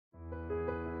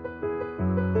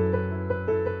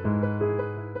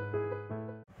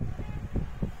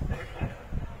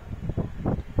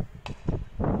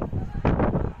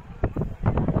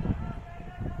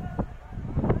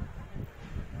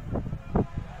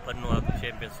पनो आकिल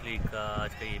champions league का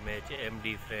आज का ये मैच है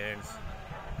एमडी फ्रेंड्स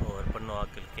और पनो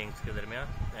आकिल किंग्स के दरमियान।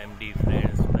 एमडी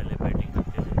फ्रेंड्स पहले बैटिंग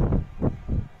करते थे,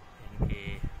 इनके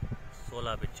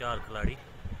 16 पे 4 खिलाड़ी।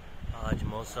 आज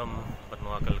मौसम पनो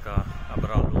आकिल का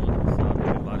अबरा साथ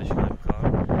में बारिश का इम्कान,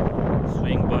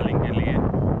 स्विंग बॉलिंग के लिए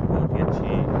बहुत ही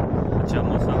अच्छा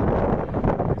मौसम,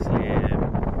 इसलिए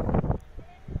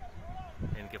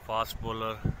इनके फास्ट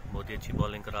बॉलर बहुत ही अच्छी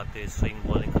बॉलिंग कराते, स्विंग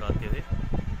बॉलिंग कराते हुए।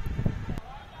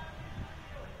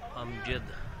 अमजद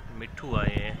मिट्ठू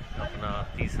आए हैं अपना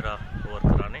तीसरा ओवर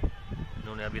कराने।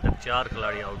 इन्होंने अभी तक 4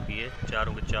 खिलाड़ी आउट किए,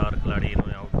 चारों के 4 खिलाड़ी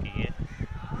इन्होंने आउट किए।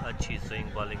 अच्छी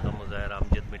स्विंग बॉलिंग का मुजाहरा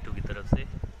अमजद मिट्ठू की तरफ से।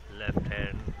 लेफ्ट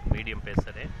हैंड मीडियम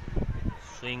पेसर है,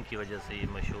 स्विंग की वजह से ये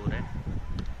मशहूर हैं।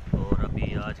 और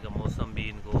अभी आज का मौसम भी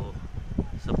इनको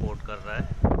सपोर्ट कर रहा है।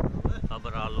 अब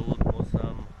आलूद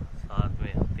मौसम, साथ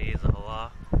में तेज़ हवा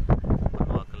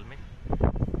पनो आकिल में।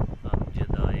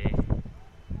 अमजद आए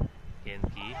गेंद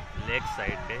की लेग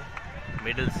साइड पे,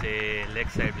 मिडिल से लेग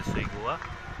साइड पे स्विंग हुआ।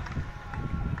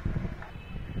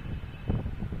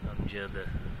 अमजद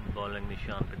बॉलिंग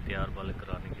निशान पे तैयार बॉलिंग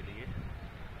कराने के लिए।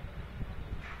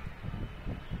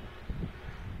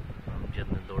 अमजद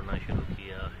ने दौड़ना शुरू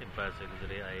किया, एम्पायर से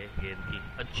गुजरे, आए गेंद की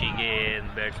अच्छी गेंद,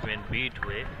 बैट्समैन बीट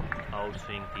हुए, आउट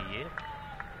स्विंग थी ये।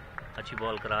 अच्छी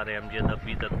बॉल करा रहे हैं अमजद।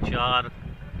 अभी तक 4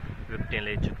 विकेटें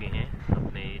ले चुके हैं,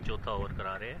 अपने ये चौथा ओवर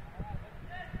करा रहे हैं।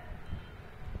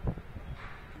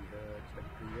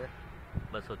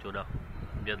 बस 14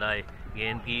 अमजद आए,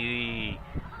 गेंद की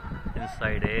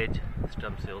इनसाइड एज,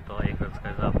 स्टंप से होता हुआ 1 रन का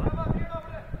इजाफा।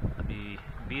 अभी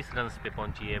 20 रन पे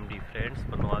पहुंची है एमडी फ्रेंड्स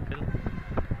पनो आकिल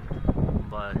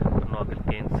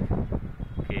किंग्स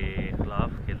के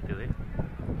खिलाफ खेलते हुए।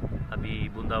 अभी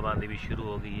बूंदाबांदी भी शुरू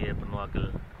हो गई है पनो आकिल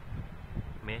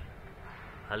में,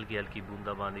 हल्की हल्की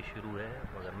बूंदाबांदी शुरू है,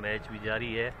 मगर मैच भी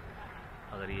जारी है।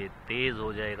 अगर ये तेज़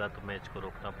हो जाएगा तो मैच को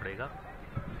रोकना पड़ेगा।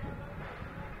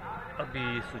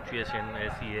 अभी सिचुएशन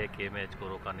ऐसी है कि मैच को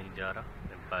रोका नहीं जा रहा।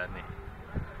 एम्पायर ने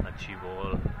अच्छी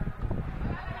बॉल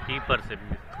कीपर से,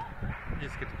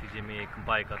 जिसके नतीजे में एक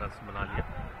बाई का रन बना लिया।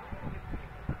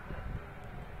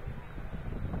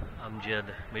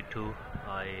 अमजद मिट्ठू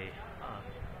आए,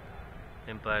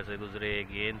 एम्पायर से गुजरे,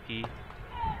 गेंद की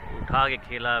उठा के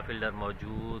खेला, फील्डर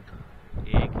मौजूद,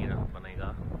 1 ही रन बनेगा।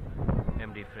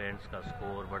 एमडी फ्रेंड्स का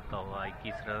स्कोर बढ़ता हुआ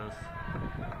 21 रन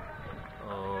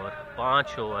और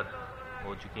 5 ओवर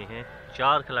हो चुके हैं।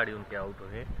 4 खिलाड़ी उनके आउट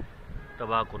हुए।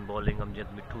 तबाहकुन बॉलिंग अमजद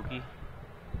मिट्ठू की,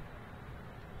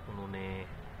 उन्होंने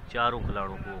 4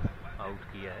 खिलाड़ियों को आउट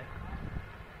किया है।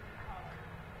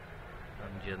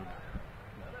 अमजद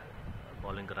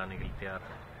बॉलिंग कराने के लिए तैयार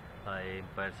आए,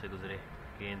 एम्पायर से गुजरे,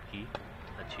 गेंद की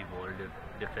अच्छी बॉल,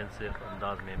 डिफेंसिव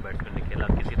अंदाज में बैट्समैन ने खेला,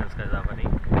 किसी रन का इजाफा नहीं।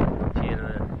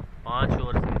 5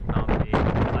 ओवर